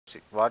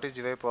What is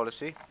UA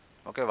policy?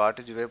 Okay, what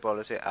is UA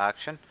policy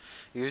action?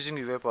 Using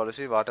UA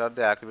policy, what are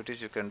the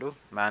activities you can do?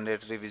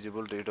 Mandatory,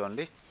 visible, read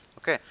only.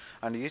 Okay,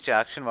 and each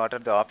action, what are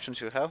the options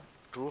you have?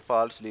 True,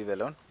 false, leave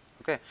alone.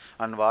 Okay,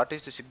 and what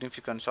is the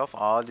significance of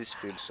all these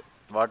fields?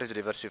 What is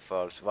reverse if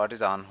false? What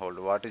is on hold?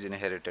 What is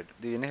inherited?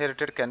 The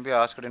inherited can be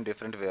asked in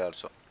different way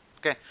also.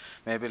 Okay,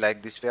 maybe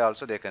like this way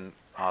also they can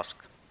ask.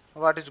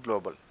 What is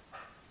global?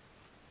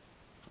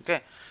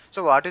 Okay,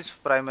 so what is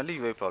primarily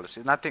UA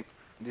policy? Nothing.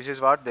 This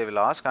is what they will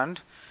ask, and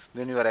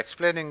when you are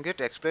explaining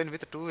it, explain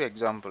with two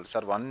examples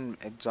or one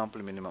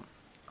example minimum.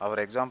 Our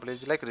example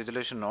is like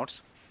resolution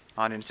notes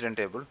on incident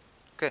table.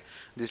 Okay,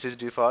 this is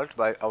default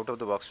by out of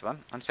the box one,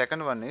 and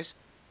second one is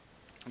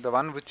the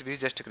one which we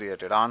just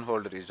created, on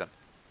hold reason.